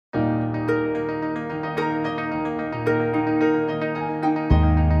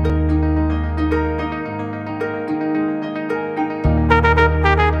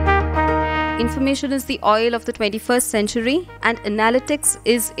information is the oil of the 21st century and analytics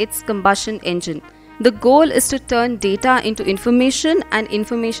is its combustion engine. The goal is to turn data into information and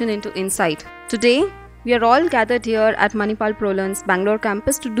information into insight. Today, we are all gathered here at Manipal ProLearn's Bangalore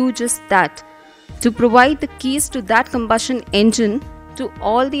campus to do just that, to provide the keys to that combustion engine to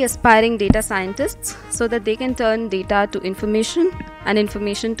all the aspiring data scientists so that they can turn data to information and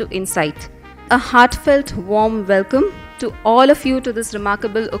information to insight. A heartfelt warm welcome to all of you to this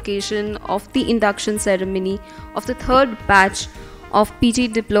remarkable occasion of the induction ceremony of the third batch of PG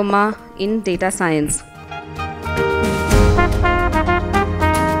Diploma in Data Science.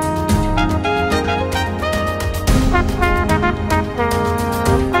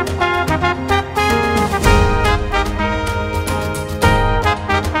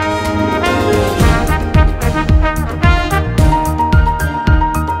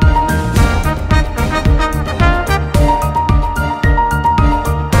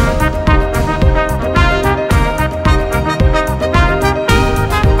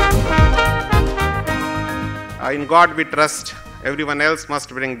 In God we trust, everyone else must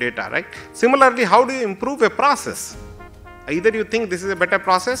bring data, right? Similarly, how do you improve a process? Either you think this is a better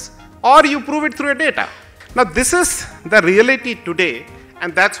process or you prove it through a data. Now this is the reality today,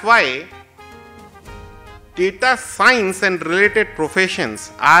 and that's why data science and related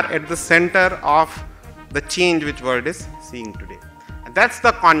professions are at the center of the change which world is seeing today. And that's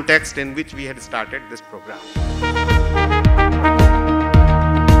the context in which we had started this program.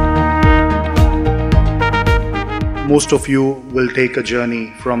 Most of you will take a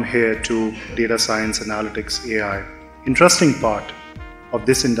journey from here to data science, analytics, AI. Interesting part of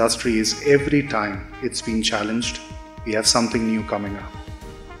this industry is every time it's been challenged, we have something new coming up.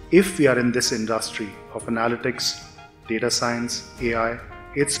 If we are in this industry of analytics, data science, AI,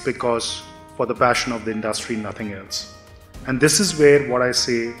 it's because for the passion of the industry, nothing else. And this is where what I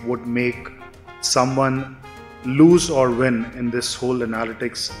say would make someone lose or win in this whole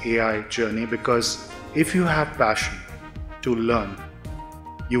analytics AI journey, because if you have passion to learn,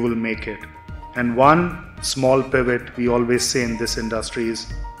 you will make it. And one small pivot we always say in this industry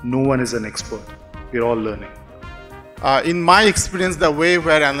is no one is an expert. We're all learning. In my experience, the way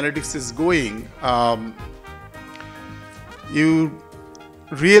where analytics is going, you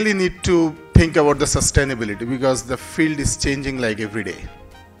really need to think about the sustainability, because the field is changing like every day.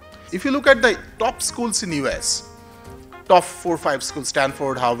 If you look at the top schools in US, top 4 or 5 schools,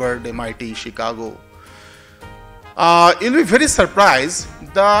 Stanford, Harvard, MIT, Chicago, you'll be very surprised.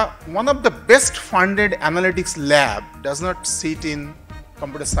 One of the best funded analytics lab does not sit in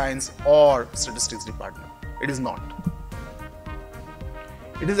computer science or statistics department. It is not.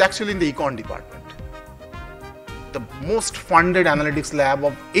 It is actually in the econ department. The most funded analytics lab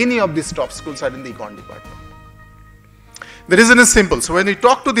of any of these top schools are in the econ department. The reason is simple. So when we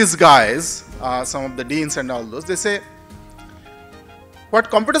talk to these guys, some of the deans and all those, they say, what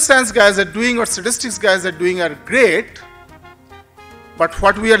computer science guys are doing or statistics guys are doing are great, but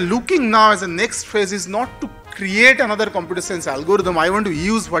what we are looking now as the next phase is not to create another computer science algorithm. I want to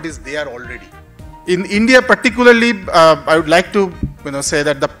use what is there already. In India particularly, I would like to say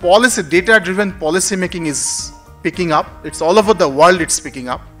that the policy, data-driven policy making is picking up. It's all over the world it's picking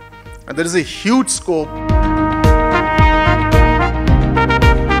up, and there is a huge scope.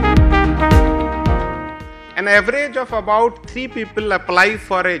 An average of about 3 people apply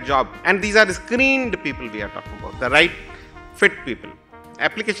for a job, and these are screened people we are talking about, the right fit people.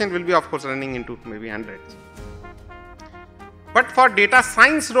 Application will be of course running into maybe hundreds. But for data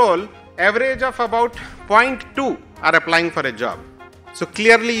science role, average of about 0.2 are applying for a job. So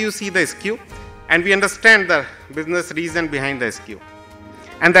clearly you see the skew, and we understand the business reason behind the skew.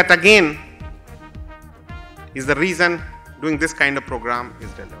 And that again is the reason doing this kind of program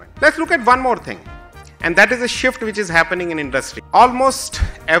is relevant. Let's look at one more thing. And that is a shift which is happening in industry. Almost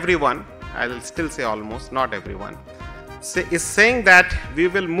everyone, I will still say almost, not everyone, is saying that we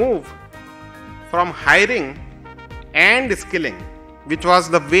will move from hiring and skilling, which was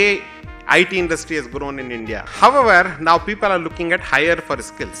the way IT industry has grown in India. However, now people are looking at hire for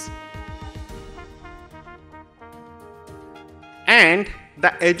skills. And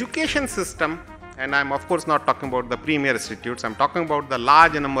the education system, and I'm of course not talking about the premier institutes, I'm talking about the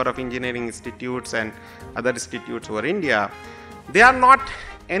large number of engineering institutes and other institutes over India, they are not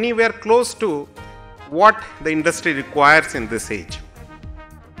anywhere close to what the industry requires in this age.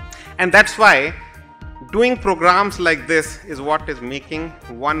 And that's why doing programs like this is what is making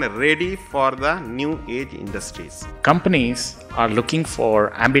one ready for the new age industries. Companies are looking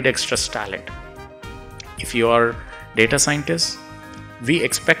for ambidextrous talent. If you are data scientists, we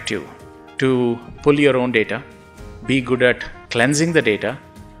expect you to pull your own data, be good at cleansing the data,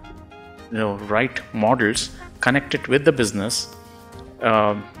 right models, connect it with the business,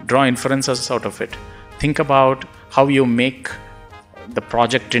 draw inferences out of it. Think about how you make the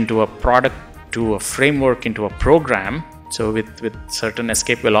project into a product, to a framework, into a program. So with certain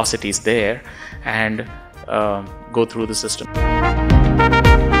escape velocities there, and go through the system.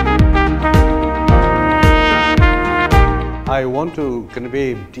 I want to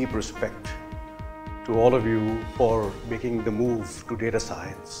convey deep respect to all of you for making the move to data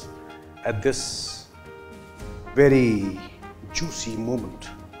science at this very juicy moment.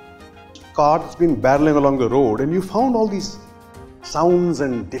 Car's been barreling along the road and you found all these sounds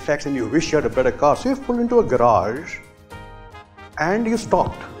and defects and you wish you had a better car. So you've pulled into a garage and you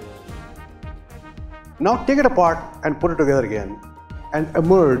stopped. Now take it apart and put it together again and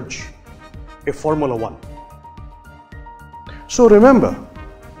emerge a Formula One. So remember,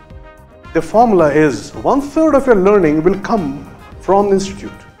 the formula is 1/3 of your learning will come from the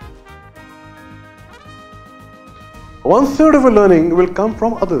institute. 1/3 of your learning will come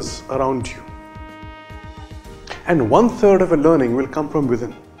from others around you. And 1/3 of your learning will come from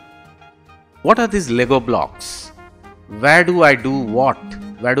within. What are these Lego blocks? Where do I do what?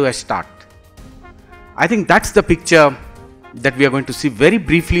 Where do I start? I think that's the picture that we are going to see very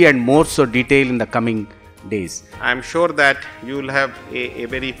briefly and more so detail in the coming days. I'm sure that you will have a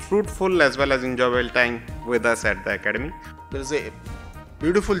very fruitful as well as enjoyable time with us at the academy. There is a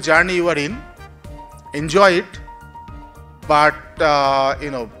beautiful journey you are in. Enjoy it, but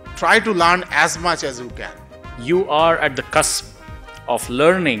try to learn as much as you can. You are at the cusp of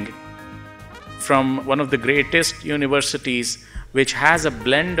learning from one of the greatest universities, which has a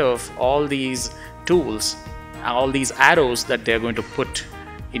blend of all these tools, all these arrows that they are going to put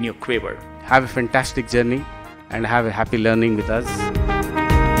in your quiver. Have a fantastic journey and have a happy learning with us.